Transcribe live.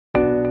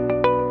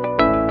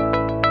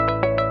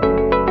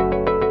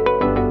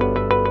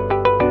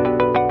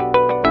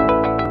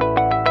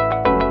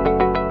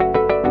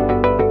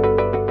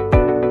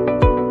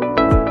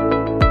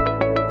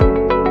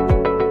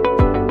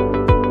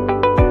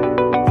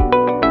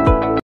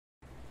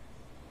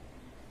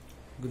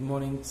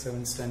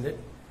7th standard.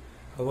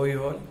 How are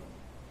you all?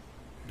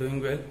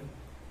 Doing well?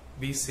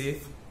 Be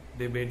safe.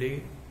 Day by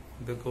day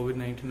the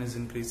COVID-19 is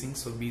increasing,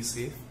 so be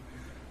safe.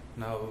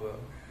 Now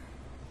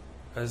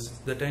as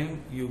the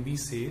time you be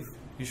safe,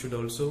 you should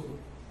also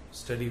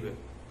study well.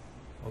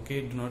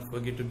 Okay, do not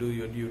forget to do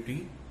your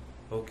duty.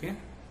 Okay,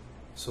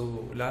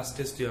 so last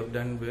test you have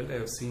done well. I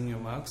have seen your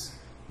marks.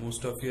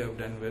 Most of you have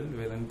done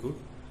well and good.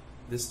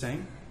 This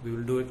time we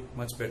will do it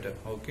much better.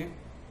 Okay,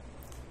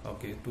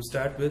 to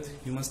start with,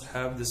 you must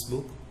have this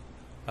book,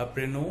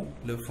 Apprenons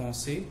le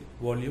français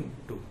volume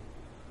 2.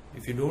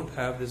 If you don't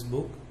have this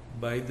book,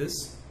 buy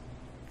this.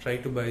 Try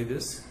to buy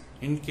this.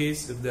 In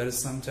case if there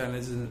is some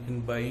challenge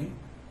in buying,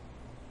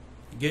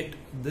 get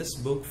this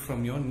book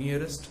from your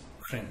nearest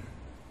friend.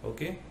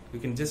 Okay, you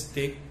can just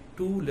take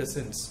 2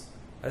 lessons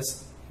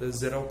as a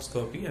Xerox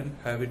copy and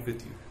have it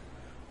with you.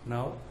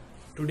 Now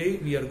today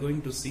we are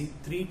going to see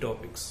 3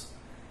 topics.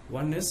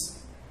 One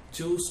is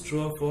choose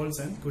true or false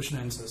and question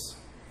answers.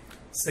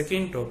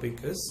 Second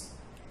topic is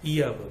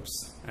ER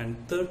verbs, and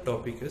third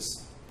topic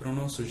is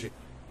pronom sujet.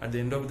 At the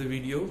end of the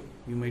video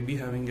you might be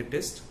having a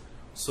test,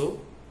 so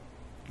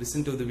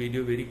listen to the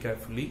video very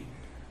carefully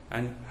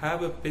and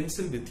have a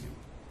pencil with you.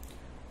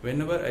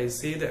 Whenever I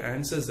say the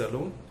answers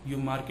alone, you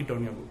mark it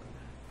on your book.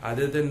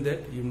 Other than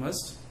that, you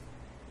must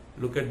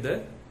look at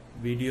the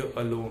video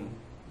alone,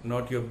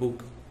 not your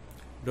book.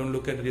 Don't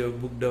look at your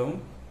book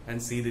down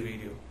and see the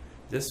video.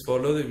 Just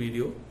follow the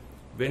video.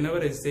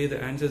 Whenever I say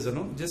the answers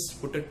alone, just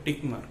put a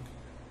tick mark.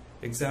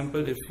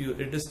 Example, if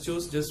it is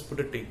choose, just put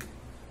a tick.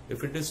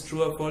 If it is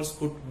true or false,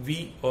 put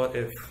V or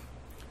F.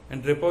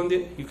 And upon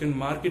that, you can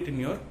mark it in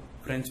your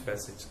French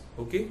passage.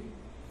 Okay?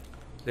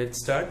 Let's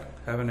start.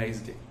 Have a nice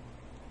day.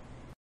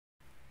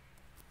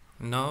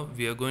 Now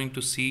we are going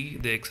to see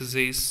the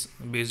exercise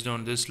based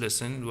on this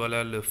lesson.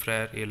 Voilà le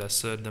frère et la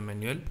sœur, the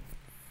manual.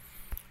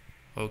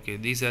 Okay,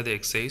 these are the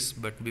exercise,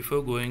 but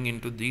before going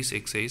into these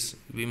exercise,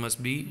 we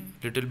must be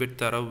little bit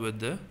thorough with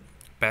the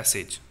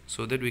passage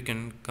so that we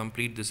can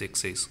complete this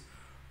exercise.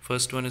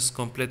 First one is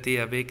compléter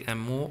avec un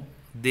mot,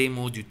 des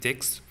mots du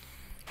texte.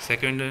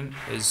 Second one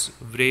is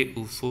vrai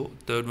ou faux.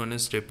 Third one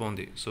is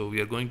répondez. So we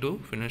are going to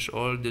finish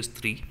all these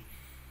 3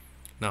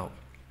 now.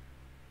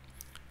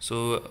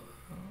 So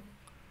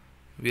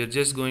we are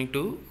just going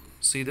to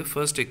see the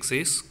first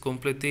exercise,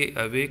 compléter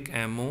avec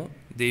un mot,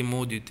 des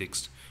mots du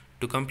texte.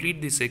 To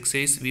complete this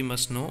exercise, we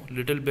must know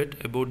little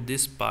bit about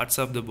these parts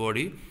of the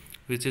body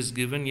which is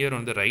given here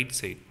on the right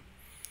side.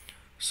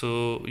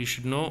 So you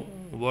should know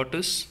what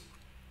is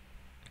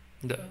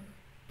the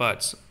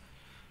parts.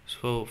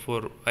 So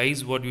for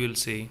eyes, what we will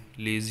say,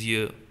 les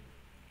yeux.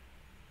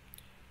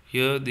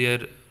 Here they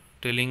are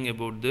telling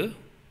about the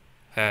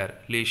hair,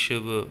 les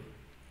cheveux.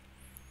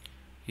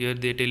 Here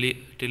they are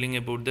telling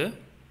about the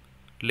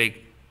leg,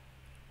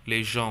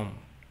 les jambes,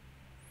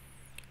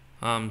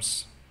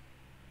 arms,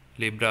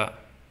 les bras,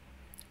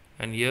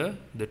 and here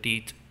the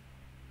teeth,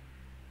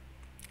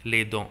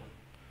 les dents.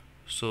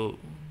 So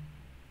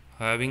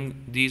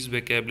having these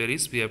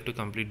vocabularies, we have to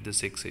complete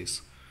this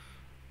exercise.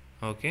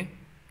 Okay,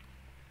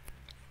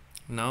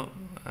 now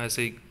as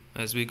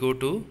we go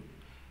to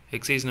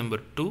exercise number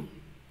 2,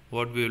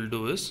 what we will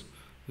do is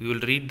we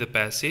will read the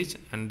passage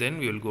and then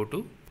we will go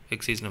to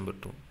exercise number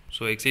 2.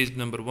 So exercise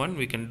number 1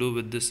 we can do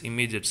with this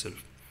image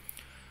itself.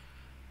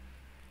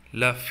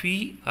 La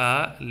fille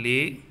a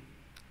les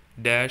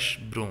dash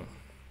brown.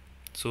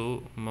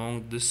 So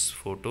among this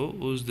photo,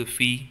 who's the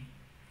fille?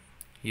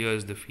 Here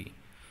is the fille.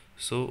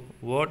 So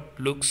what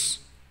looks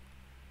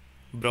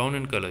brown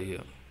in color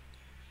here?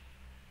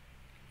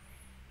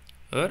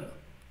 Her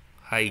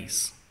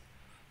eyes.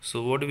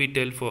 So what do we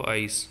tell for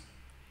eyes?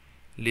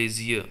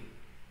 Les yeux.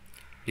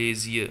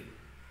 Les yeux.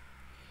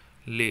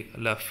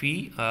 La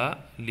fille a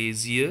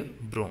les yeux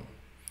bruns.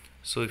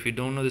 So if you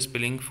don't know the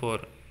spelling for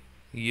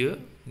ear,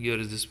 here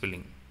is the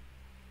spelling.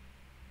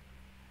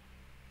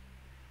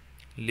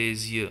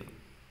 Les yeux.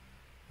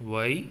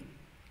 Y-E-U-X.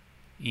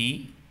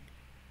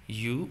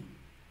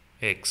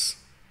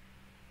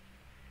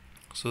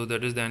 So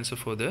that is the answer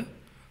for the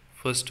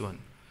first one.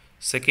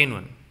 Second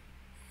one.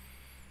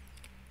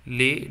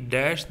 Les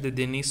dash de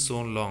Denis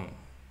sont long.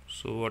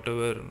 So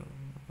whatever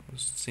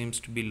seems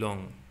to be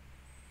long.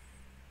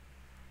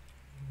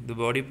 The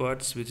body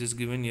parts which is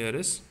given here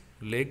is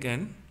leg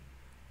and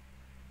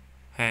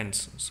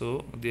hands.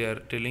 So they are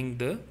telling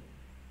the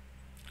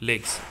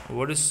legs.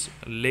 What is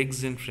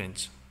legs in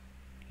French?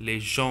 Les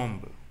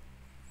jambes.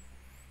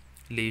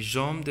 Les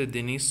jambes de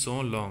Denis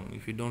sont longues.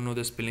 If you don't know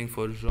the spelling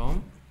for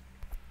jambe,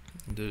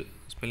 the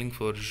spelling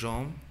for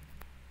jambe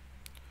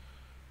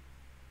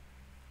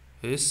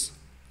is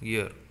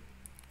here.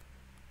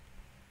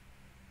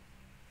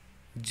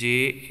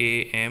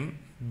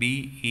 J-A-M-B-E-S.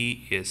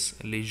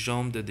 Les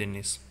jambes de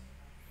Denis.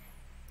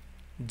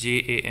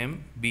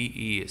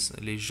 J-A-M-B-E-S.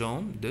 Les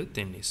jambes de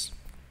Denis.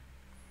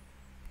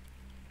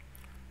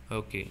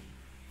 Okay.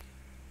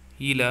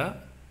 Il a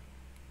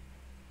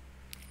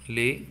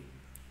les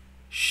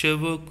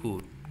cheveux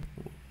courts.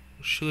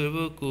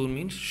 Cheveux courts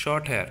means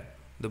short hair.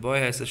 The boy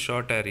has a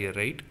short hair here,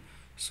 right?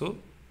 So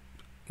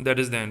That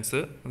is the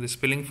answer. The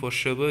spelling for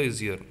cheveux is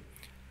here.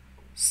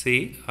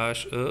 C-H-E-V-E-U-X.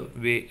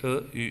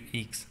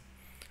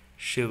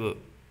 Cheveux.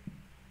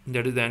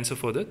 That is the answer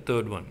for the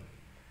third one.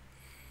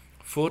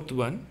 Fourth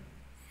one,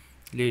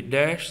 les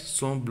dash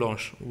sont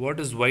blanches. What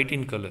is white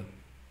in color?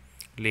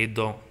 Les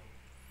dents.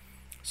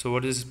 So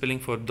what is the spelling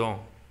for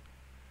dents?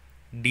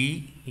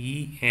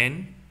 D-E-N-T-S.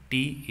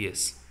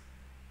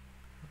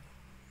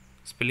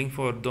 Spelling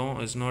for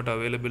dents is not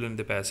available in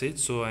the passage,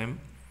 so I am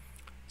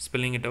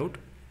spelling it out.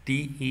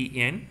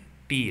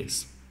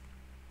 D-E-N-T-S.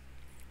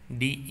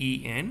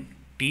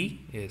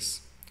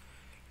 D-E-N-T-S.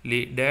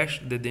 Les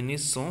dash de Denis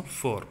sont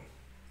forts.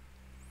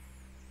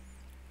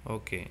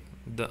 Okay,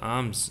 the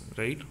arms,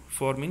 right?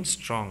 Fort means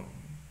strong.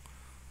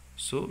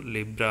 So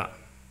les bras.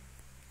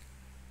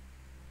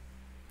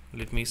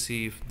 Let me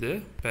see if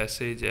the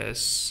passage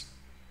has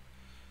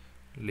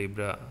les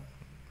bras.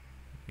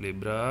 Les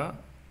bras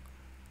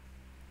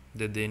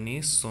de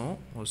Denis sont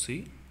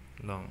aussi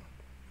longs.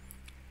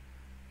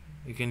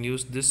 You can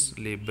use this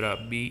les bras,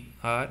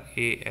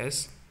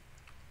 B-R-A-S.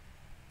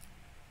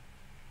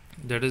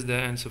 That is the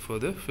answer for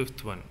the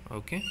fifth one.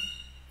 Okay.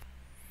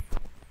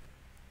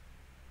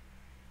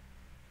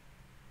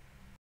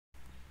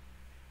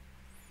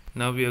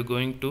 Now we are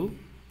going to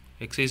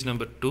exercise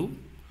number 2.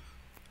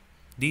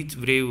 Dites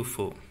vrai ou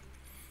faux.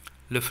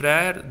 Le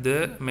frère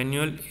de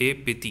Manuel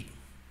est Petit.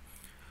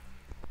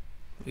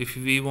 If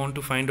we want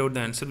to find out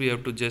the answer, we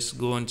have to just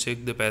go and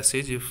check the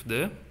passage if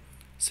the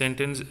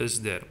sentence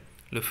is there.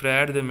 Le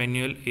frère de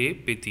Manuel est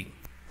Petit.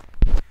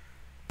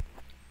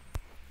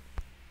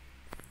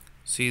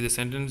 See, the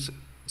sentence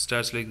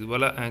starts like,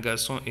 voilà un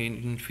garçon et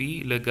une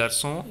fille. Le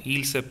garçon,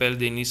 il s'appelle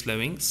Denis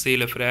Loving. C'est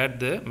le frère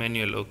de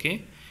Manuel,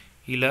 okay?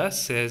 Il a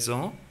 16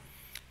 ans.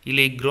 Il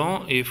est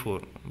grand et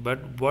fort. But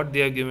what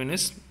they are given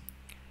is,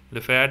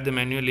 le frère de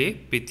Manuel est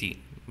Petit.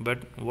 But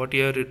what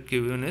here it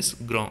given is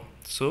grand.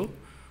 So,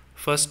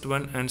 first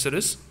one answer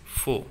is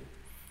faux.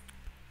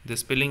 The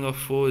spelling of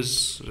faux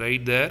is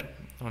right there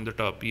on the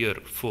top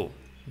here, faux.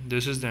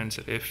 This is the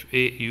answer,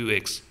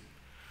 F-A-U-X.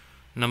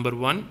 Number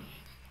 1,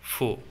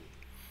 faux.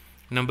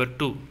 Number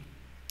 2,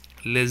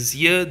 les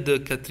yeux de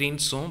Catherine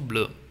sont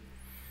bleus.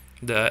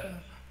 The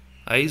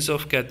eyes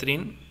of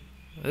Catherine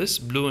is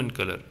blue in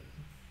color.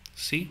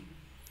 See,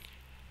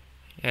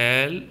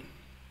 elle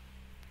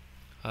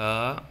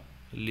a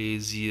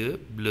les yeux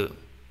bleus.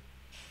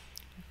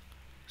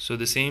 So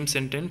the same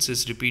sentence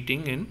is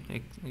repeating in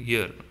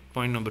here,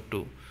 point number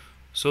 2.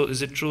 So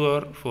is it true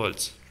or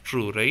false?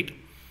 True, right?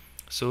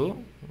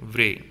 So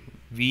vrai,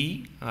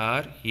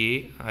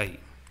 V-R-A-I,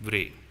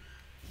 vrai.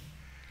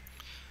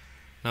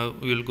 Now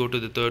we will go to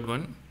the third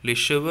one. Les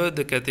cheveux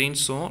de Catherine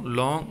sont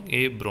longs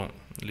et bruns.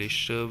 Les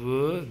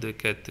cheveux de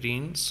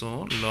Catherine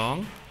sont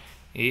longs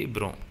et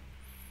bruns.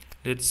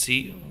 Let's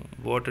see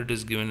what it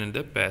is given in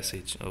the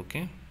passage.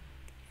 Okay.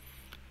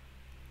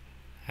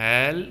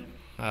 Elle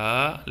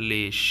a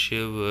les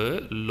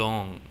cheveux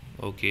longs.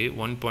 Okay,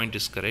 one point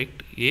is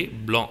correct. Et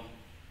blanc.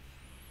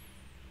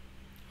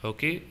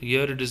 Okay,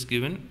 here it is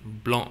given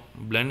blanc,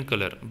 blonde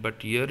color,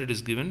 but here it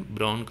is given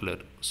brown color.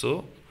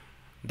 So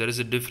there is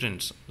a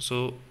difference.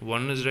 So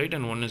one is right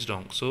and one is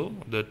wrong. So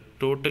the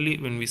totally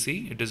when we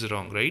see it is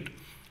wrong, right?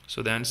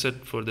 So the answer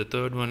for the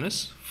third one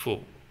is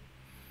faux.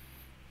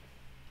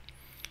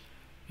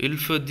 Il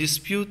faut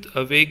dispute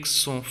avec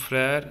son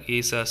frère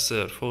et sa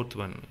sœur. Fourth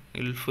one.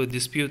 Il faut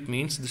dispute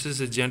means this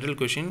is a general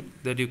question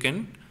that you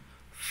can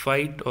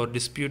fight or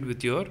dispute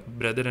with your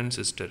brother and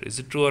sister. Is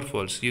it true or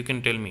false? You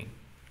can tell me.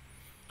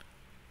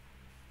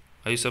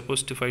 Are you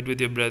supposed to fight with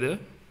your brother?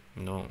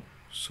 No.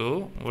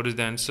 So what is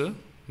the answer?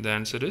 The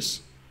answer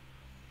is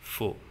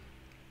faux.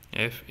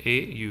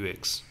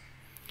 F-A-U-X.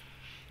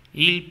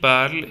 Il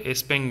parle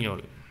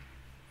espagnol.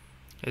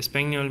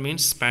 Espagnol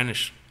means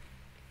Spanish.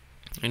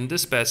 In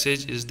this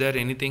passage, is there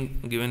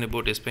anything given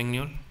about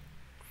espagnol?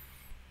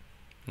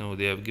 No,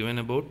 they have given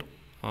about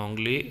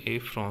anglais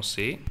et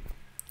français.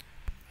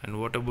 And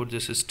what about the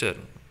sister?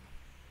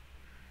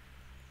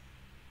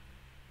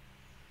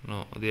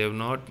 No, they have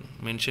not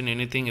mentioned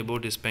anything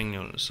about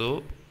espagnol.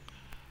 So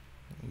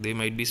they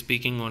might be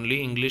speaking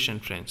only English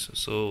and French.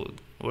 So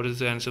what is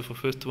the answer for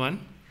fifth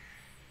one?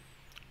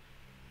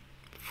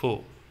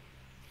 Faux.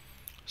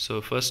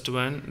 So first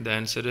one, the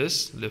answer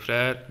is le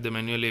frère de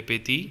Manuel est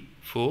Petit,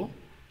 faux.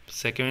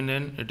 Second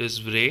one, it is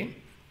vrai.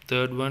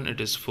 Third one, it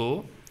is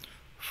faux.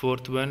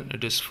 Fourth one,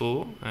 it is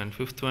faux. And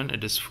fifth one,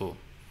 it is faux.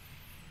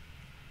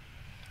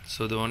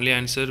 So the only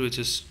answer which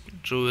is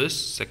true is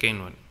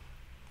second one.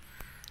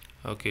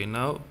 Okay,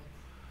 now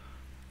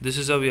this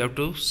is how we have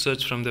to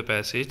search from the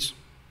passage.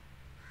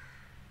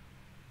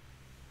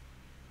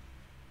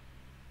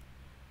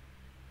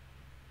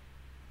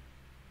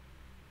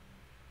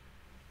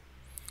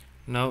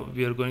 Now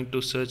we are going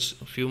to search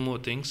a few more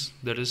things.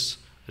 That is,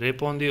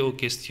 répondez aux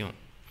questions.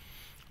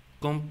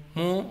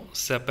 Comment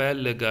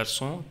s'appelle le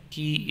garçon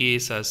qui est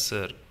sa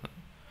sœur?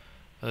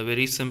 A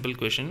very simple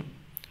question.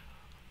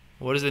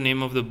 What is the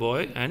name of the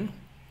boy and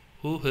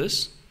who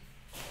is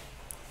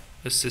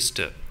his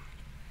sister?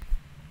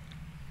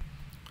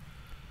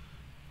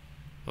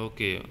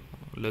 Okay,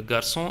 Le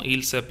garçon,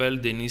 il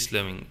s'appelle Denis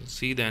Leving.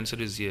 See, the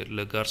answer is here.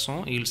 Le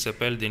garçon, il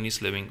s'appelle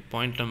Denis Leving.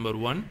 Point number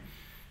 1.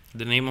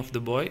 The name of the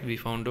boy we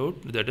found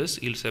out, that is,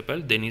 il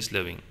s'appelle Denis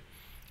Leving.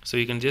 So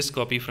you can just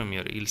copy from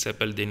here. Il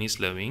s'appelle Denis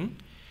Leving.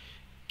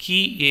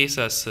 Qui est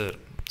sa sœur?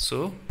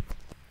 So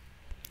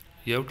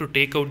you have to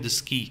take out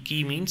this qui.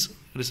 Qui means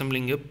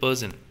resembling a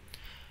person.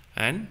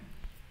 And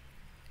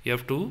you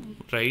have to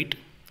write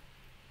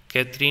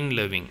Catherine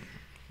Leving.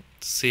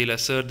 C'est la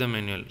sœur de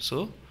Manuel.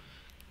 So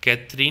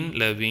Catherine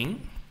Leving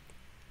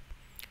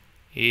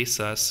est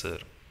sa sœur.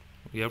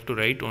 You have to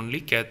write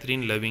only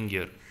Catherine Leving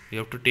here. You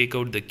have to take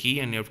out the key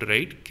and you have to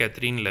write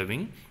Catherine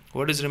Leving.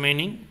 What is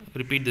remaining?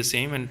 Repeat the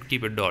same and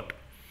keep a dot.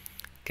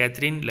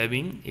 Catherine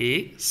Leving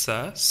est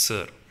sa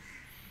sœur.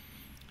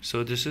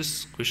 So this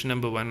is question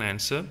number 1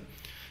 answer.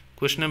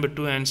 Question number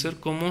 2 answer.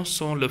 Comment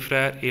sont le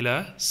frère et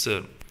la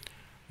sœur?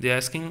 They are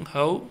asking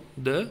how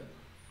the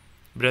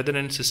brother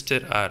and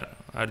sister are.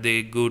 Are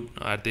they good?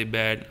 Are they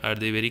bad? Are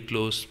they very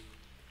close?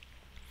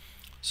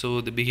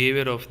 So the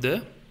behavior of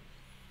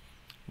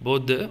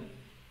both the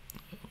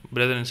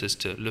brother and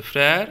sister. Le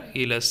frère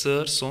et la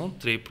sœur sont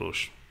très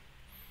proches.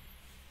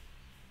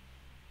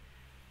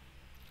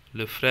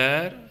 Le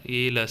frère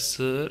et la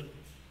sœur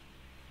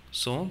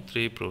sont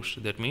très proches.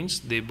 That means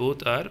they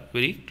both are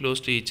very close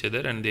to each other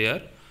and they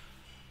are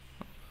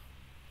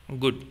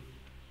good.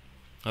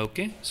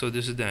 Okay, so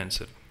this is the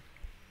answer.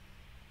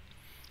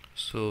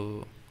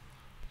 So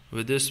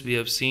with this we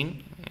have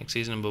seen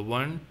exercise number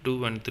 1,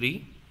 2 and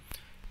 3.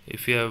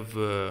 If you have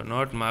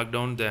not marked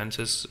down the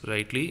answers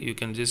rightly, you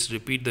can just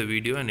repeat the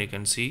video and you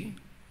can see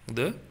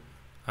the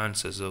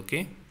answers.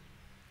 Okay,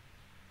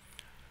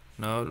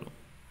 now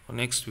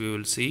next we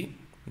will see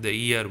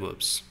the ER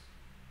verbs.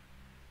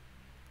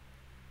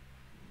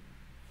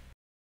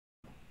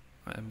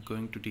 I am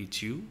going to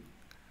teach you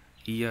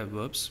ER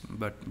verbs,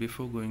 but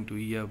before going to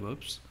ER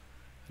verbs,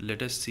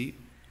 let us see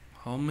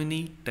how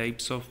many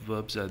types of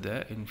verbs are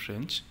there in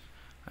French,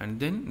 and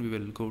then we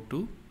will go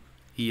to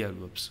ER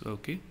verbs.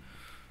 Okay,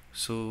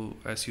 so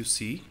as you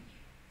see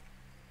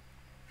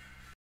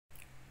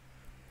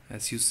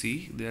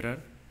there are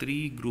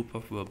 3 group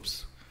of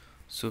verbs.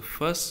 So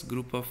first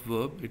group of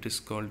verb, it is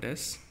called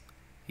as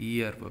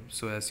ER verb.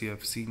 So as you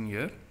have seen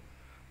here,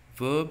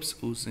 verbs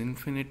whose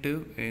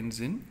infinitive ends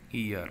in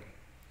ER.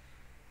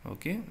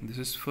 Okay, this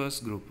is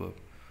first group verb.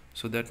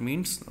 So that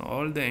means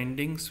all the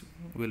endings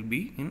will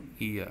be in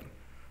ER.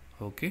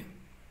 Okay,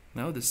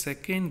 now the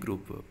second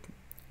group verb,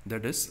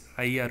 that is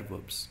IR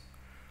verbs.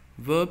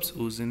 Verbs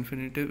whose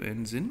infinitive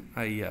ends in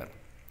IR.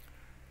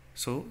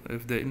 So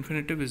if the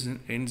infinitive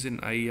ends in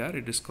IR,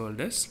 it is called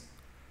as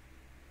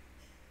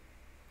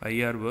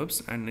IR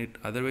verbs, and it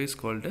otherwise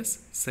called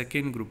as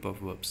second group of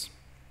verbs.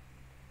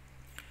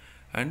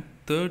 And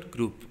third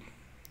group,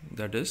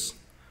 that is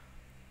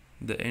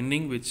the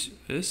ending which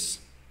is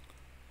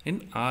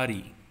in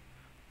RE.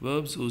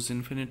 Verbs whose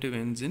infinitive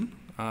ends in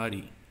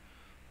RE.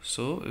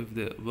 So if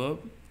the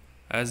verb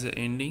has an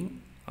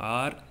ending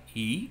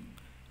RE,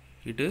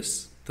 it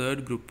is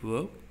third group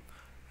verb.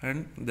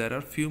 And there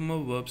are few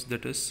more verbs,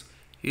 that is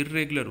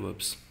irregular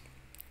verbs.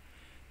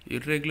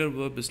 Irregular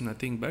verb is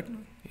nothing but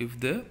if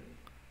the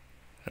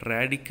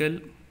radical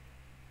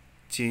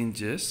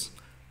changes,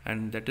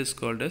 and that is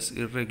called as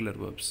irregular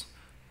verbs.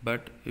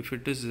 But if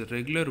it is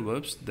regular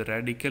verbs, the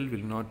radical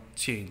will not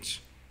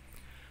change.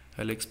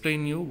 I'll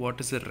explain you what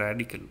is a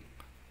radical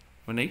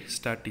when I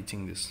start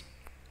teaching this.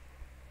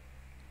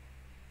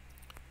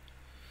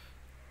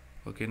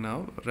 Okay,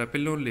 now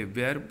rappelons les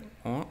verbes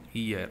en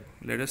ER.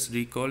 Let us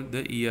recall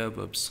the ER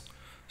verbs.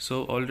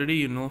 So already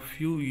you know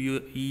few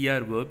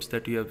ER verbs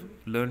that you have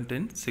learnt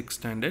in 6th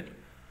standard.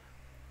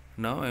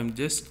 Now I am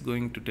just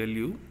going to tell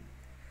you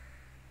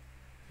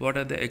what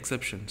are the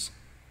exceptions.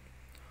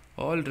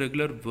 All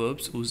regular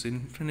verbs whose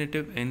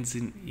infinitive ends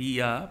in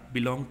ER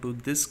belong to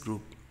this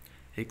group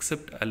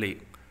except aller.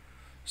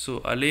 So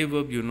aller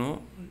verb, you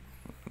know,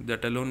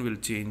 that alone will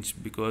change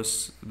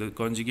because the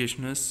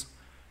conjugation is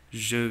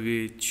je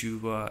vais, tu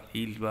vas,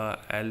 il va,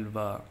 elle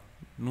va,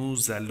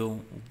 nous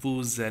allons,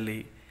 vous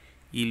allez,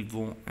 ils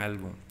vont, elles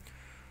vont.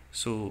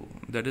 So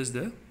that is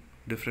the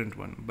different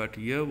one. But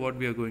here what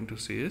we are going to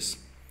say is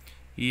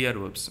ER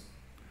verbs.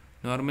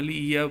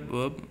 Normally ER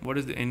verb, what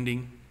is the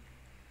ending?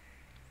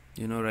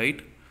 You know,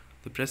 right?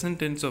 The present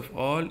tense of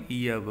all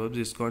ER verbs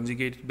is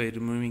conjugated by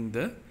removing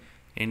the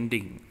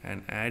ending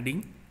and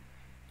adding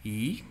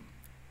E,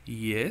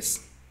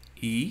 ES,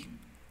 E,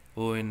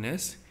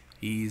 ONS,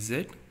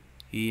 EZ,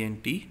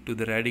 ENT to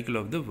the radical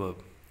of the verb.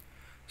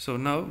 So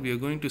now we are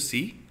going to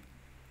see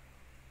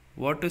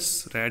what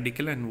is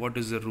radical and what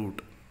is the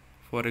root.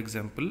 For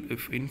example,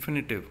 if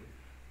infinitive,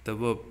 the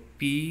verb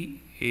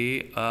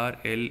PARLER.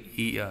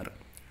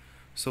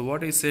 So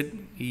what I said,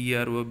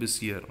 ER verb is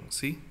here.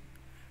 See,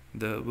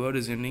 the word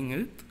is ending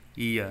with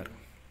ER.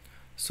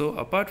 So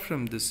apart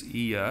from this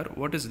ER,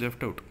 what is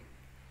left out?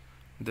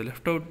 The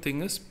left out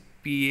thing is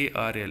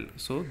PARL.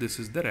 So this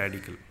is the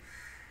radical.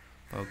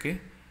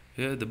 Okay,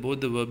 here both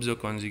the verbs are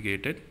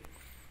conjugated.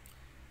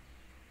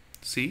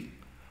 See,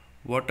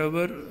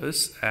 whatever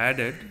is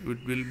added,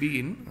 it will be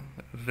in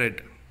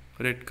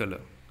red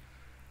color,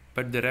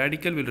 but the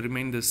radical will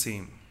remain the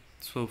same.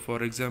 So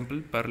for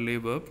example, parler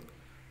verb,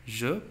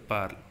 je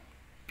parle.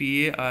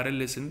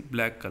 PARL is in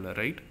black color,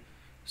 right?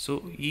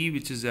 So E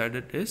which is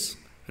added is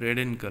red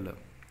in color.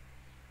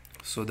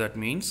 So that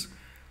means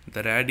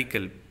the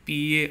radical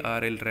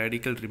PARL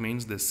radical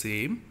remains the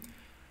same,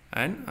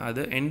 and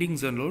other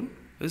endings alone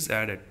is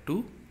added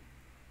to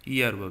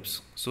ER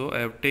verbs. So I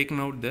have taken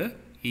out the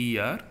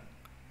ER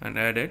and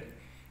added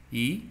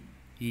E,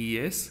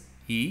 ES,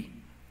 E,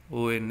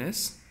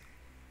 ONS,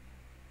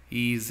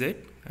 EZ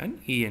and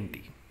ENT.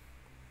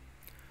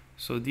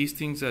 So these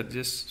things are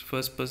just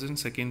first person,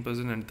 second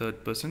person and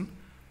third person.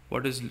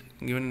 What is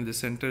given in the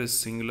center is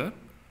singular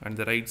and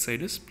the right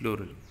side is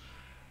plural.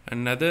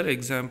 Another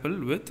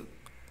example with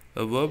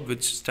a verb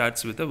which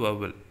starts with a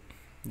vowel,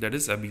 that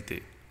is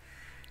habiter.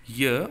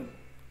 Here,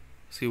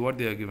 see what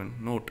they are given.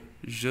 Note,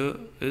 je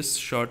is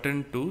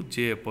shortened to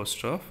J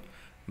apostrophe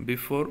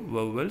before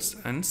vowels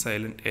and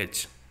silent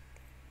H.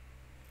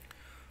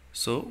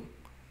 So,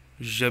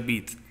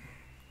 j'habite.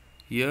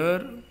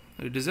 Here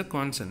it is a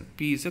consonant.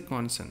 P is a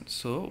consonant.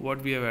 So,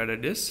 what we have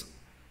added is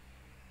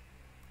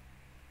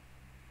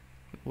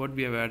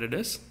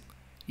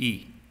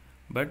E.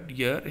 But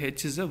here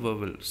H is a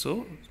vowel.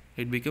 So,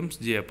 it becomes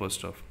J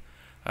apostrophe.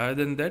 Other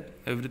than that,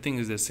 everything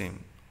is the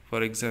same.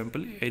 For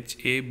example,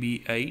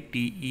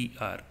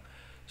 HABITER.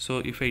 So,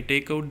 if I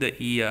take out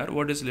the ER,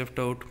 what is left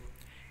out?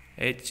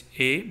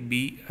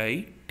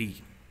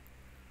 HABIT.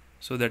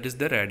 So, that is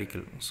the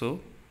radical.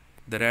 So,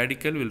 the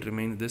radical will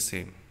remain the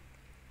same.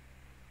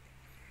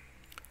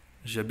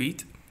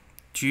 J'habite,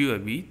 tu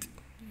habites,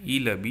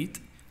 il habite,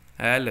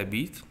 elle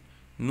habite,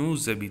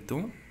 nous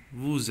habitons,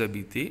 vous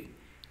habitez,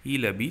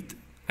 il habite,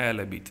 elle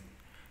habite.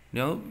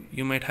 Now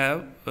you might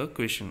have a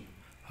question.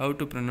 How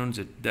to pronounce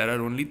it? There are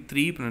only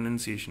three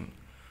pronunciations.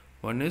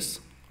 One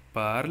is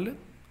parle,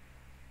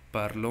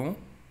 parlons,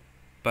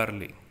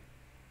 parler.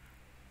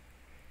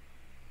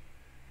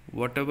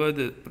 Whatever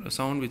the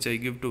sound which I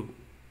give to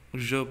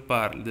je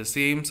parle, the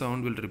same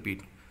sound will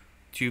repeat.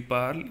 Tu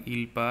parles,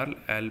 il parle,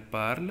 elle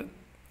parle,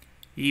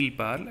 il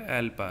parle,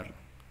 elle parle.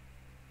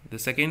 The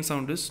second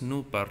sound is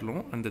nous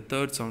parlons and the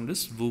third sound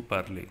is vous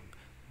parlez.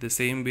 The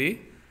same way,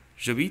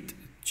 j'habite,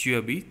 tu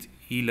habites,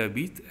 il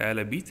habite, elle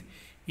habite,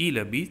 il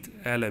habite,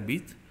 elle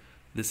habite.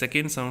 The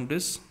second sound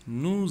is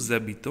nous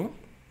habitons.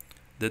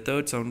 The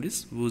third sound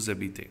is vous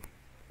habitez.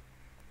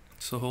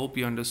 So hope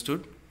you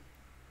understood.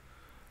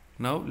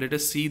 Now let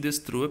us see this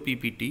through a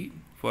PPT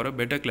for a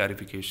better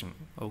clarification.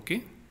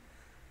 Okay.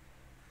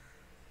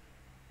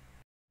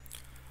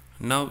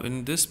 Now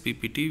in this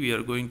PPT we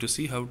are going to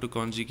see how to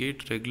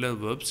conjugate regular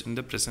verbs in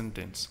the present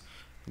tense.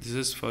 This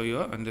is for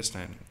your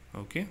understanding.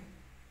 Okay.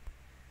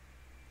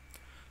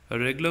 A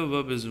regular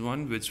verb is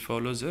one which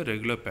follows a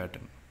regular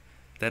pattern.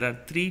 There are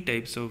three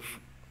types of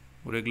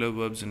regular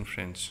verbs in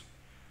French.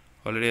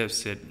 Already I have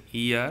said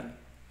ER.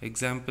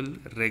 Example,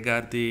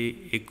 regarder,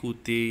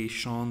 écouter,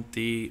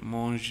 chanter,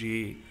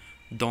 manger,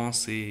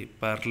 danser,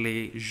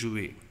 parler,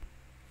 jouer.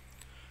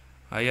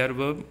 IR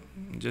verb,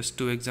 just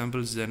two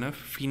examples is enough,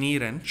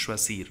 finir and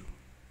choisir.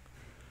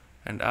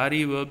 And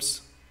RE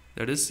verbs,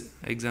 that is,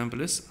 example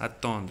is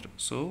attendre.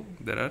 So,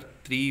 there are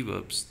three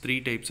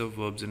types of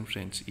verbs in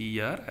French,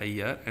 ER,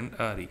 IR and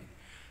RE.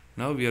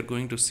 Now, we are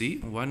going to see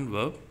one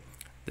verb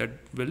that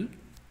will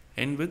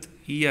end with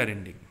ER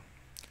ending.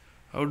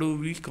 How do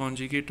we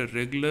conjugate a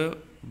regular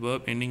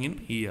verb ending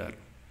in ER?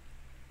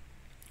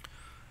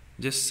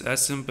 Just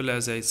as simple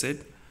as I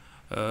said,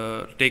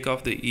 take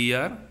off the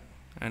ER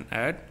and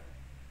add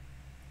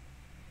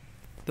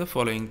the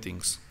following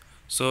things.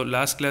 So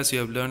last class you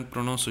have learned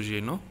pronom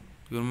sujet, no?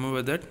 You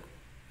remember that?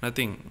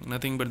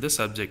 Nothing but the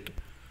subject.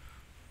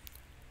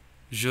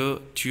 Je,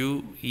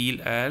 tu,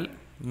 il, elle,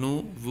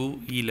 nous, vous,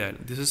 il, elle.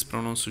 This is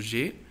pronom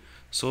sujet.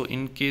 So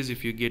in case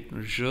if you get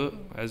je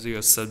as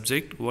your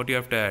subject, what you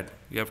have to add?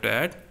 You have to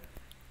add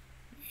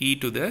e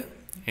to the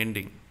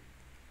ending.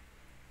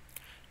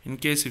 In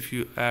case if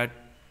you add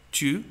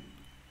tu,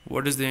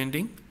 what is the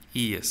ending?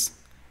 Es.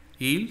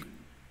 Il,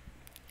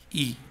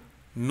 e.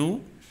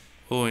 Nous,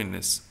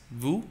 ons.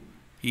 Vous,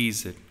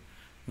 ez.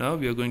 Now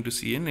we are going to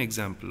see an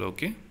example.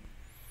 Okay.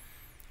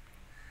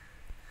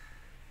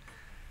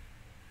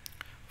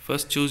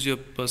 First choose your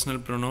personal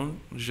pronoun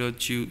je,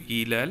 tu,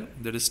 il, elle.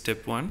 That is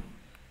step 1.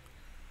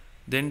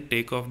 Then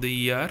take off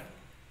the ER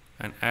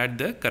and add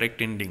the correct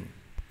ending.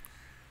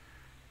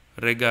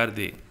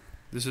 Regarder.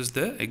 This is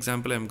the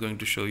example I am going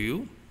to show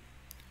you.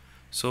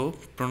 So,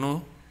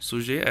 pronom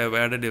sujet, I have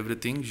added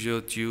everything.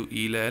 Je, tu,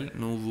 il, elle,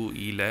 nous, vous,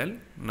 il, elle.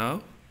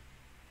 Now,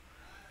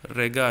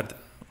 regarde.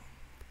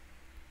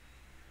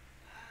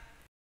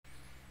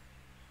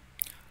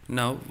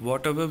 Now,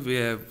 whatever we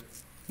have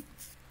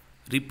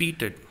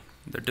repeated,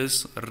 that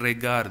is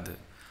regard.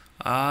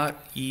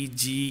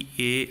 R-E-G-A-R-D-E-R.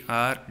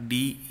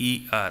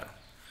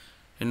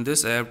 In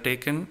this I have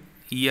taken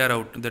ER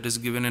out, that is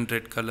given in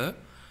red color.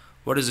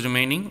 What is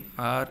remaining?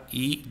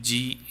 R-E-G-A-R-D.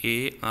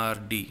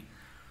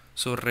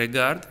 So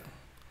regard,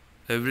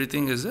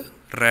 everything is a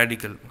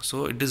radical.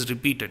 So it is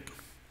repeated.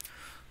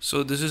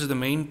 So this is the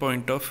main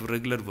point of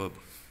regular verb.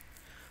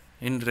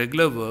 In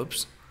regular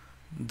verbs,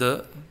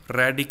 the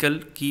radical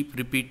keep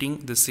repeating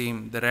the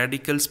same. The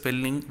radical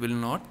spelling will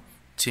not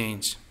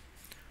change.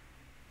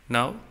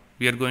 Now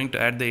we are going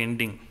to add the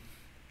ending.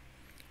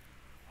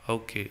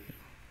 Okay,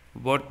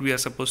 what we are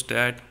supposed to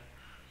add?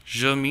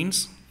 Je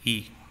means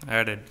E,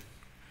 added.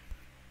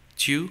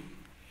 Tu,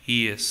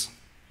 ES.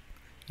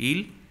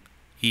 Il,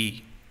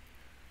 E.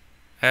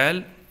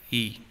 Elle,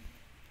 E.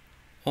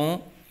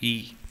 On,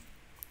 E.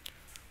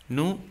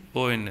 Nous,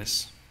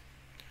 ONS.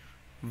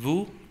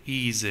 Vous,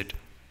 EZ.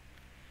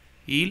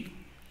 Il,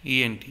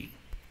 ENT.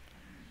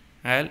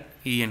 Elle,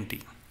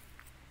 ENT.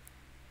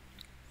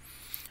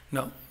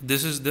 Now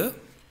this is the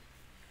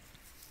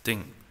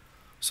thing.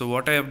 So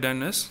what I have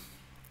done is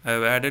I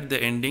have added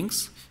the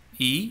endings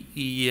E,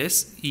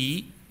 ES,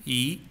 E,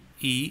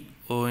 E,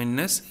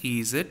 ONS,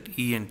 EZ,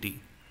 ENT.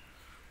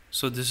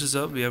 So this is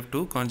how we have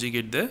to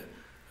conjugate the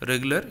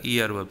regular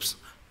ER verbs.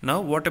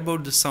 Now what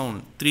about the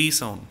sound? 3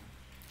 sound.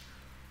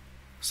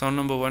 Sound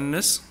number 1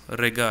 is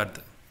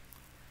regard.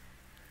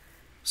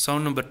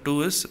 Sound number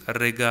 2 is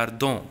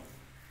regardons.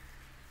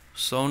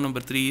 Sound number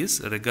 3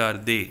 is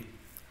regardez.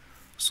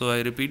 So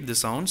I repeat the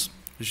sounds.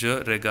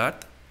 Je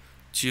regarde,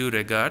 tu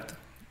regardes,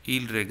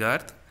 il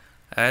regarde,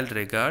 elle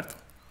regarde,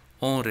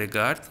 on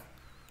regarde,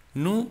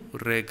 nous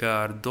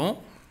regardons,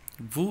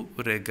 vous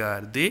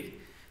regardez,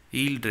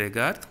 il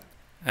regarde,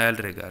 elle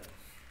regarde.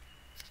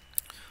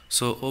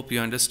 So hope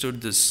you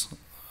understood this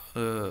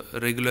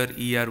regular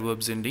ER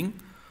verbs ending.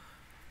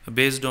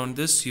 Based on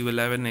this, you will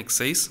have an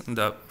exercise in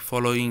the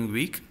following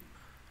week.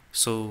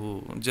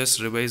 So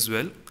just revise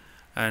well,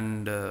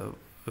 and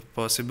if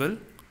possible,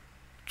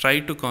 try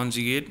to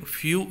conjugate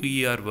few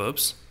ER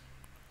verbs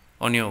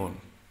on your own.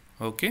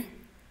 Okay?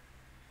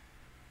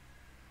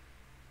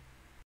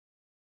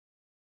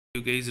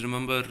 You guys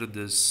remember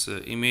this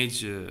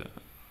image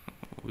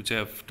which I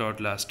have taught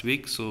last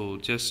week. So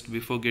just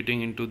before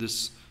getting into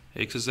this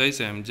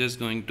exercise, I am just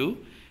going to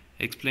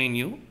explain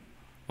you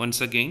once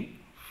again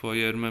for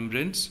your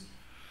remembrance.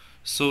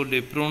 So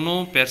les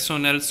pronoms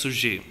personnels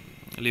sujets.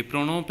 Les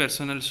pronoms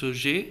personnels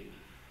sujets,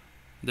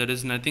 that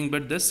is nothing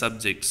but the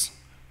subjects.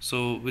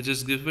 So which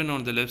is given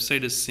on the left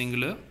side is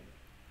singular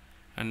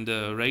and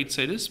the right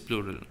side is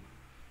plural.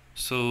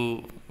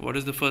 So what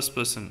is the first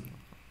person?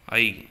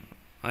 I.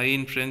 I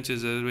in French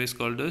is otherwise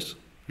called as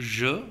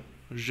je,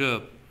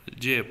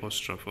 J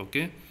apostrophe.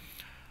 Okay.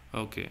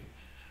 Okay.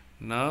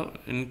 Now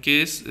in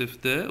case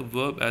if the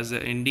verb has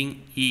the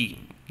ending E,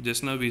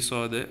 just now we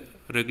saw the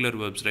regular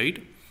verbs,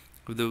 right?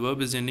 If the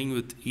verb is ending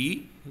with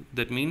E,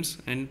 that means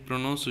in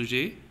pronom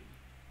sujet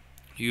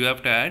you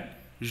have to add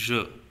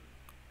je.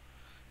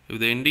 If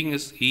the ending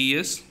is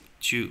ES,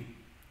 tu.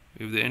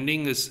 If the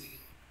ending is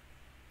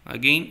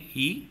again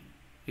E,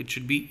 it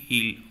should be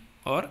il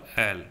or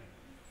elle.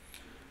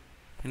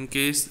 In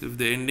case if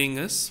the ending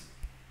is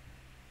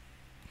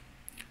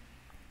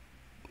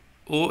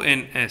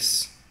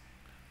ONS,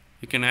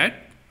 you can add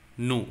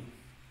nous.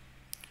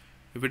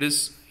 If it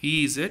is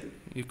EZ,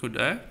 you could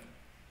add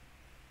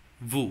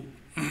vous.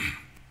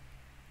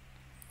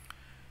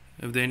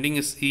 If the ending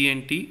is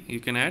ENT, you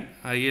can add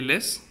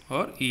ILS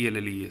or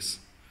ELLES.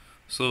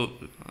 So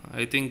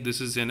I think this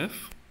is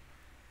enough.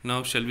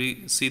 Now shall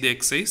we see the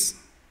exercise?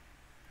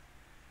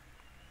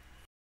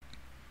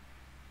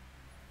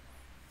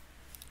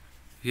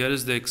 Here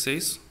is the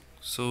exercise.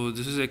 So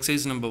this is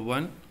exercise number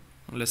 1,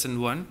 lesson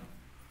 1.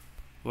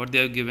 What they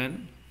have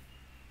given: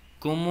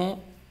 complétez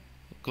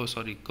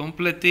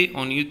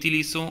en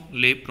utilisant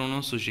les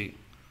pronoms sujets.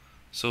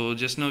 So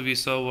just now we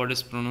saw what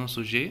is pronom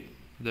sujet.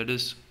 That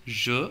is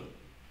je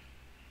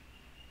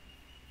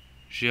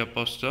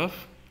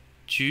apostrophe,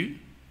 tu,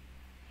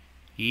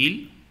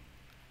 il,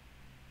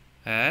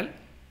 elle,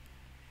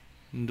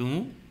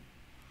 nous,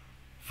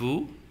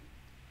 vous,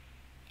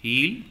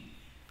 il,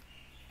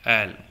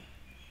 elle.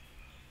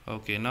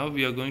 Okay, now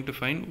we are going to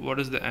find what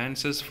is the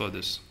answers for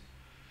this.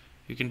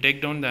 You can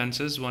take down the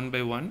answers one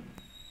by one.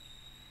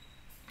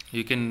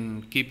 You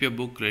can keep your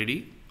book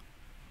ready,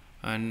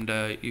 and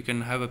you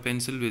can have a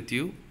pencil with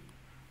you.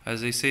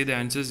 As I say the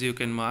answers, you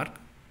can mark.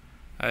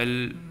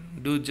 I'll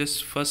do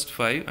just first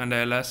 5 and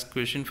I'll ask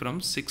question from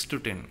 6 to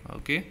 10.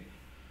 Okay.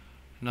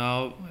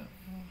 Now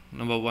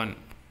number 1.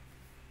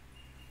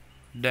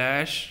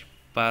 Dash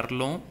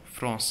parlons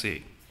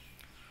français.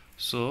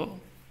 So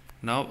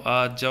now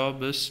our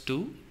job is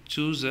to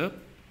choose a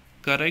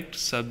correct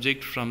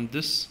subject from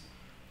this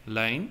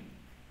line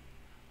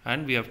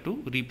and we have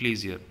to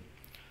replace here.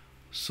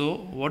 So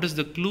what is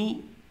the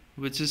clue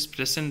which is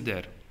present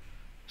there?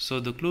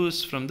 So the clue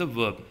is from the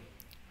verb,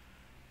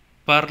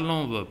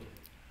 parlons verb.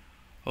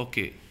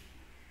 Okay,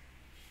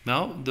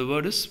 now the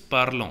word is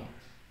parlons.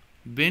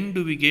 When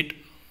do we get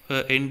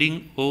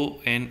ending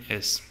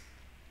ONS?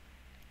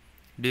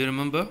 Do you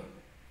remember?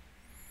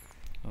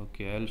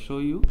 Okay, I'll show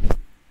you.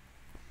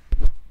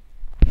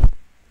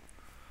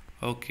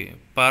 Okay,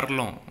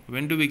 parlons.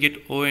 When do we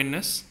get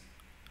ONS?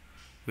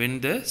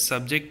 When the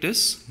subject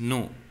is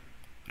nous,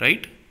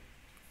 right?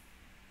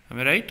 Am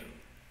I right?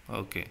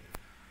 Okay.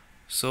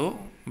 So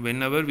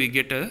whenever we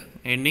get a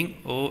ending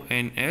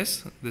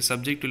ons, the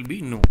subject will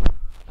be nous.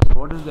 So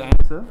what is the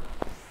answer?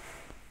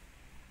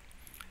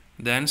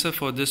 The answer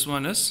for this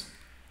one is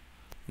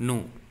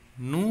nous.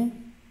 Nous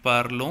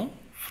parlons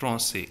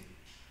français.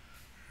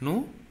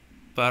 Nous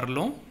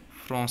parlons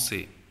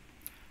français.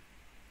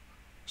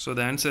 So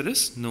the answer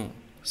is nous.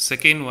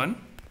 Second one,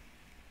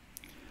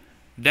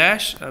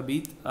 Dash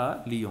habite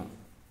à Lyon.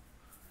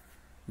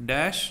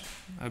 Dash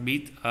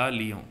habite à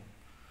Lyon.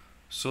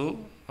 So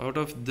out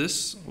of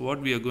this,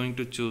 what we are going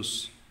to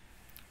choose?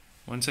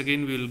 Once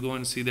again, we will go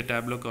and see the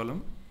tabular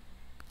column.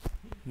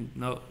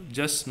 Now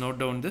just note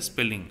down the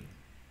spelling.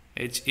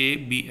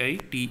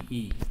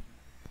 Habite.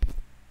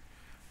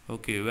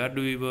 Okay, where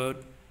do we word?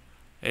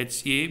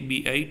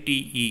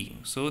 Habite.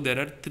 So there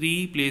are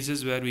three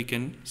places where we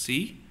can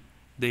see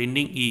the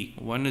ending E.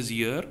 One is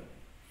here,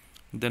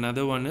 the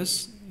another one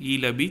is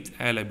il habite,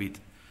 elle habite.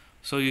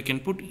 So you can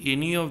put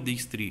any of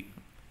these three.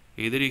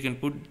 Either you can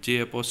put J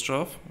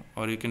apostrophe,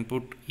 or you can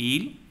put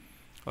il,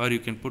 or you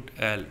can put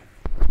elle.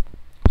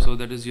 So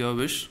that is your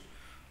wish.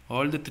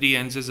 All the three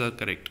answers are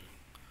correct.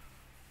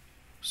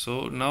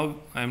 So now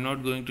I am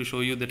not going to show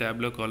you the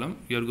tabular column.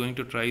 You are going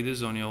to try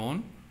this on your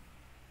own.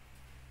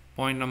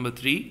 Point number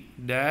 3,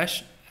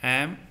 dash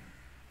am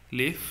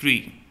les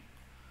fruits.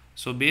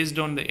 So based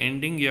on the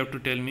ending, you have to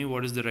tell me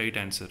what is the right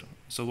answer.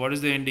 So what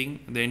is the ending?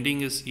 The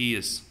ending is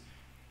es.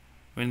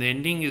 When the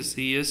ending is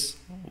es,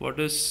 what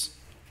is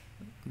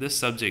the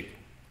subject?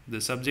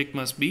 The subject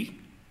must be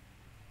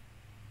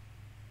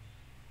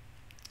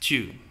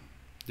tu.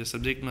 The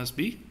subject must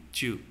be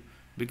tu.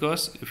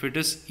 Because if it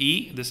is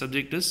e, the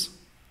subject is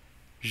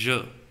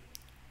je.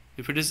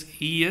 If it is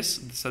es,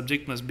 the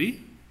subject must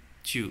be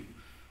tu.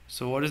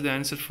 So what is the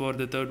answer for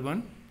the third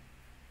one?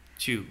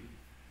 Tu.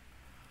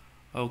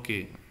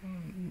 Okay,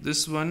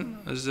 this one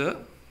is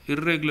a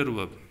irregular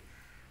verb.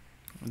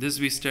 This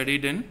we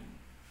studied in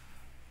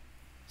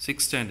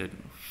 6th standard.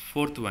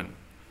 Fourth one,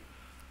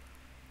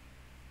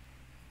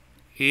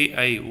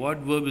 ai. What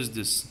verb is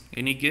this?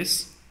 Any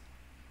guess?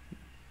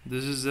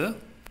 This is a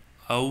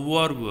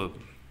avoir verb.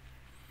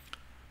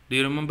 Do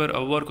you remember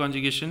avoir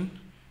conjugation?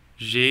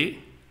 J'ai,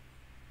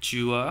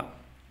 tu as,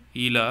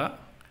 il a,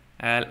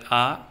 elle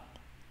a,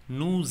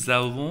 nous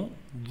avons,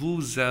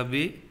 vous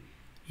avez,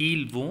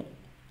 ils vont,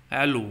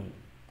 elles ont.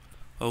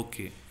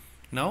 Okay.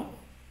 Now,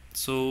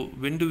 so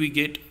when do we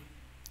get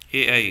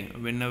ai?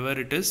 Whenever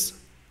it is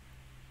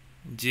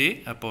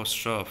J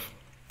apostrophe.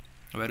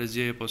 Where is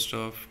J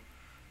apostrophe?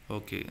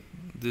 Okay.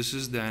 This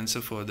is the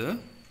answer for the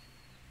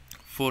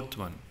fourth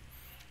one.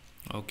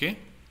 Okay.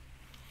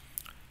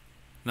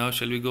 Now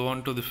shall we go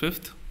on to the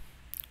fifth?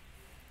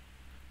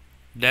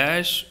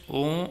 Dash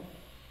on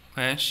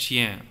un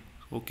chien.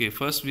 Okay,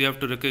 first we have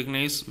to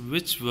recognize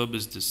which verb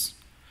is this.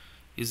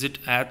 Is it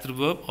être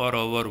verb or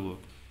avoir verb?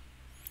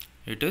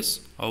 It is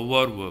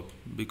avoir verb,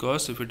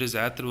 because if it is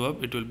être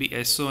verb, it will be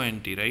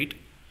sont, right?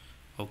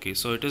 Okay,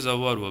 so it is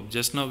avoir verb.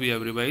 Just now we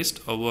have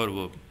revised avoir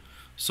verb.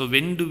 So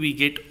when do we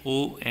get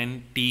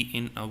ont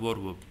in avoir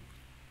verb?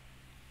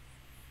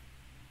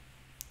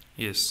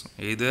 Yes,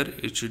 either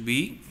it should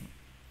be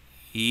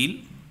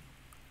il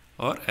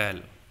or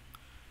elle.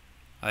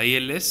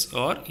 ILS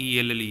or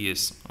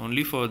ELLES.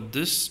 Only for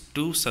this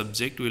two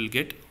subject will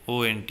get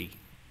ONT.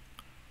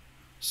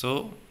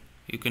 So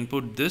you can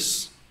put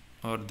this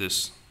or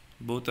this.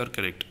 Both are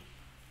correct.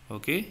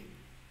 Okay.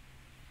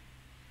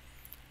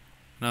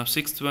 Now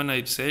sixth one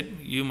I said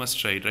you must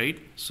try, right?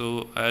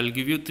 So I'll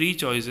give you three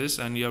choices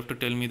and you have to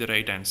tell me the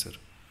right answer.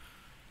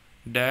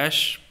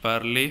 Dash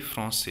parler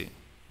français.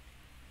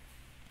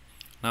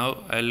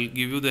 Now I'll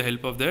give you the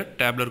help of the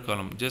tabular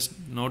column. Just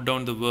note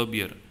down the verb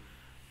here.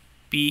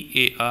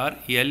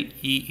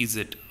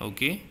 PARLEZ.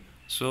 Okay,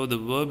 so the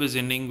verb is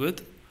ending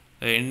with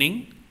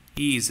ending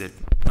EZ.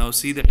 Now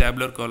see the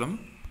tabular column.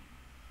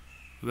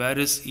 Where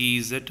is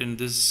EZ in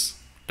this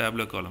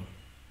tabular column?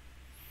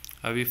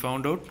 Have we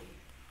found out?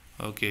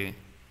 Okay,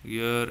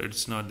 here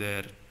it's not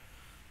there.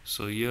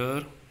 So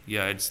here,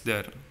 yeah, it's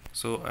there.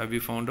 So have we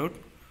found out?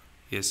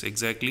 Yes,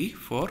 exactly,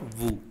 for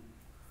vous.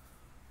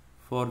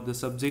 For the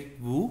subject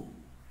vous,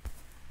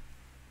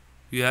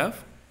 you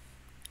have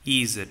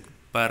EZ.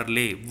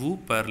 Parler, vous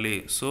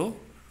parlez. So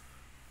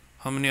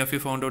how many of you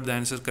found out the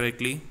answer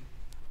correctly?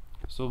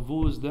 So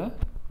vous is the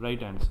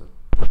right answer.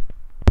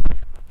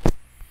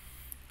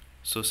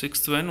 So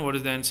sixth one, what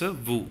is the answer?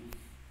 Vous.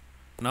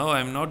 Now I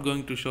am not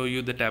going to show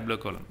you the tabular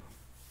column.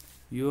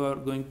 You are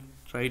going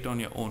to try it on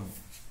your own.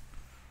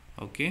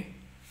 Okay.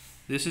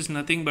 This is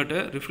nothing but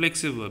a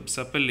reflexive verb,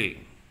 s'appeler.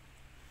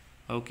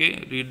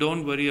 Okay. You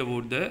don't worry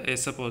about the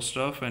S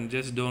apostrophe and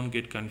just don't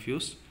get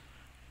confused.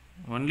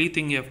 Only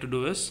thing you have to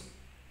do is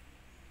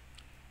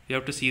you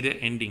have to see the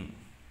ending.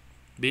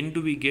 When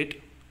do we get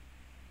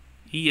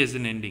E as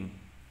an ending?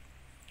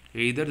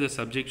 Either the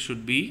subject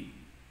should be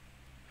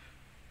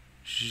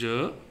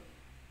je,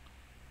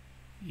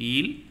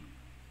 il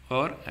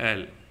or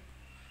elle.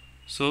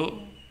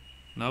 So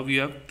now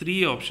you have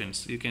three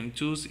options. You can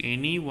choose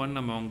any one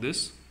among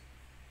this,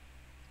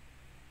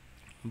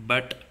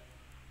 but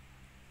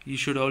you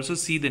should also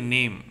see the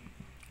name.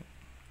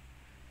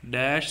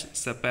 dash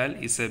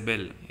s'appelle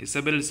Isabelle.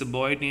 Isabelle is a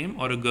boy name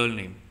or a girl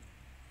name?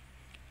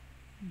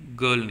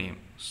 Girl name.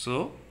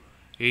 So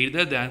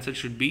either the answer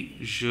should be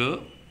je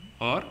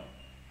or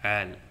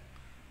elle.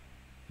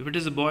 If it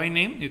is a boy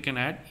name, you can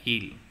add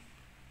il.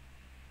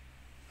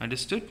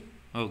 Understood?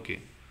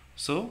 Okay.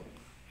 So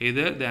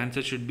either the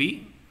answer should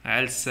be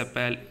elle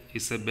s'appelle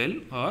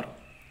Isabelle or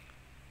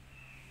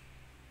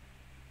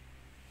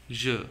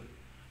je.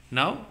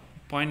 Now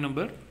point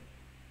number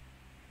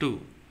 2.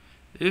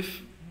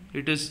 If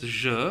it is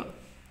je,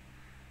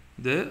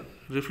 the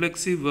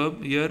reflexive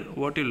verb here,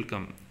 what will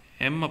come?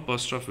 M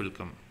apostrophe will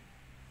come,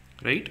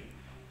 right?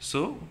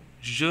 So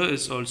je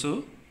is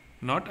also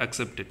not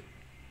accepted.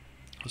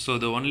 So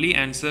the only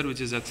answer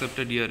which is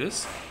accepted here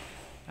is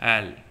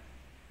elle.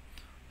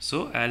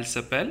 So elle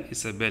s'appelle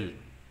Isabelle.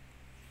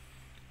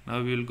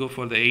 Now we will go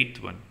for the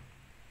 8th one.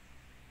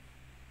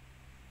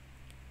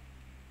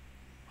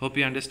 Hope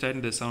you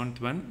understand the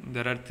 7th one.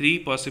 There are 3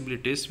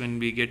 possibilities when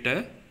we get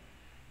a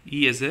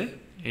E as a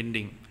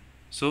ending.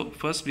 So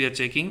first we are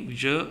checking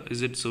je,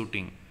 is it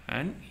suiting,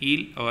 and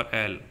il or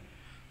elle.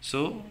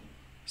 So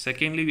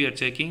secondly we are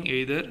checking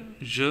either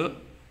je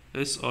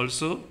is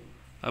also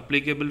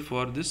applicable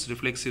for this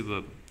reflexive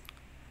verb.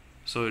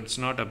 So it's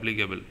not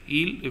applicable.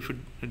 Il, if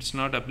it's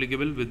not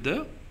applicable with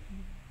the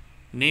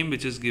name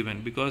which is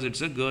given, because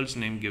it's a girl's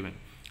name given.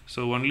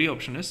 So only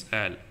option is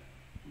elle.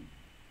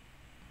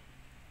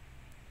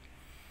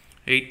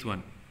 8th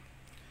one.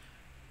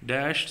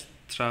 Dash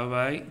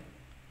travaille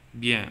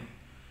bien.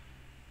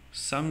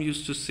 Some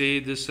used to say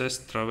this as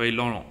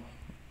travaillons.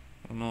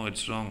 No,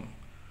 it's wrong.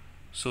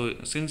 So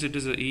since it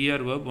is a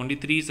ER verb, only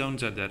 3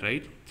 sounds are there,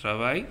 right?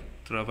 Travail,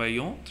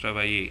 travaillons,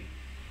 travailler.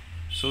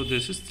 So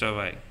this is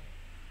travail.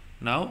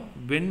 Now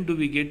when do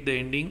we get the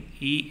ending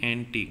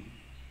ENT?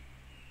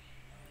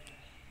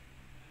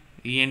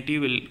 ENT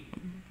will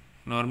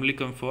normally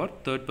come for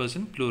 3rd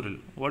person plural.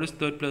 What is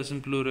 3rd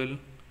person plural?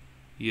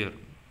 Here.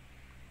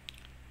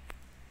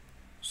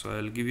 So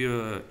I'll give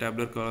you a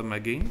tabular column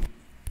again.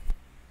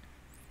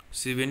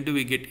 See, when do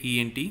we get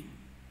ENT?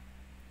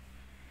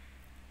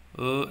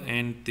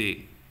 ENT.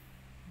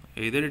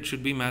 Either it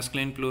should be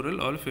masculine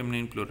plural or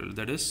feminine plural.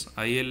 That is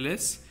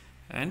ILS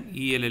and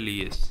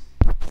ELLES.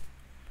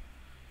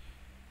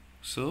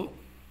 So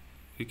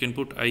you can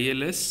put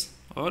ILS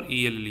or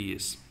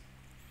ELLES.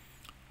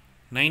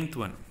 9th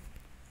one.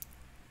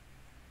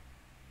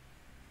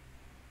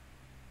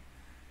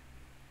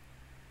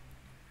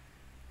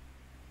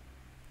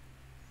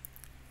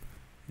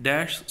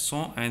 Dash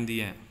sont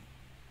indiens.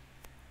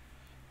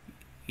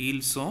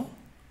 Ils sont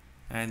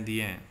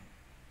indiens.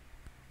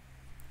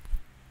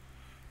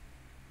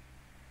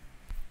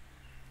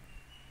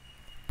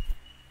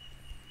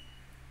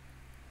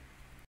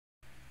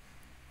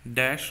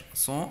 Dash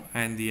sont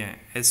indiens.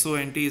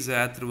 SONT is the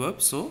author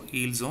verb, so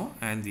ils sont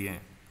indiens.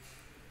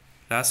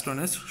 Last one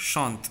is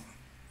chante.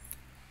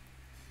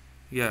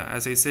 Yeah,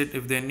 as I said,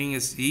 if the ending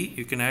is E,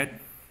 you can add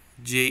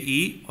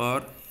JE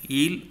or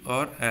il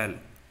or elle.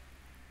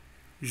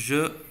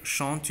 Je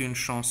chante une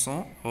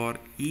chanson, or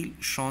il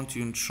chante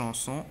une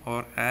chanson,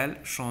 or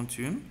elle chante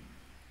une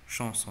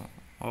chanson.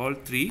 All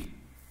 3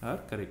 are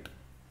correct.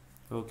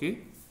 Okay.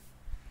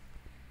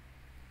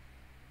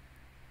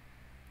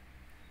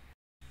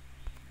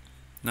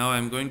 Now I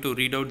am going to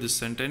read out this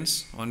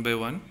sentence one by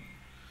one.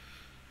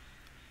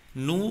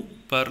 Nous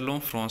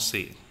parlons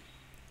français.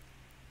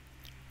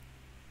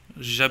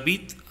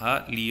 J'habite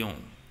à Lyon.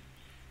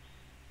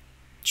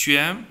 Tu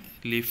aimes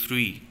les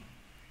fruits.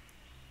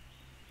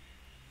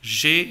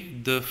 J'ai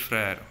 2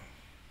 frères.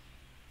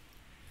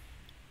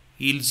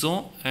 Ils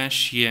ont un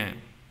chien.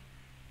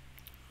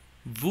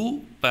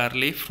 Vous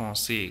parlez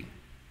français.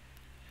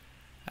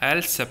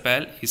 Elle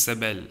s'appelle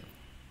Isabelle.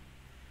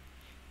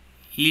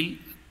 Ils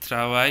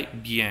travaillent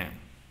bien.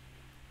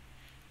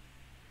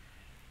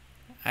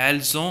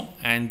 Elles ont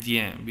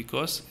indien,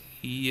 because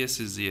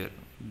ES is here.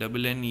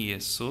 Double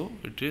NES. So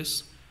it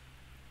is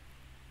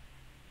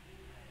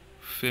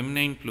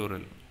feminine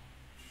plural.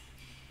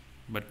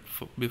 But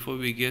before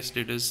we guessed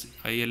it is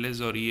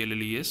ILS or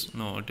ELLES.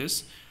 No, it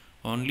is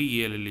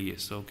only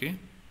ELLES. Okay.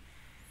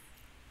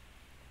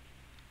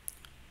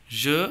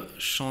 Je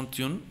chante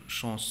une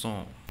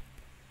chanson.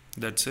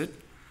 That's it.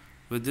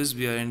 With this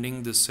we are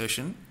ending this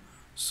session.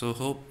 So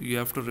hope you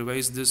have to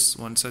revise this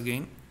once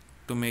again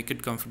to make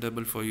it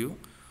comfortable for you.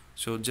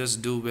 So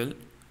just do well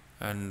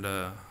and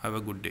have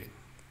a good day.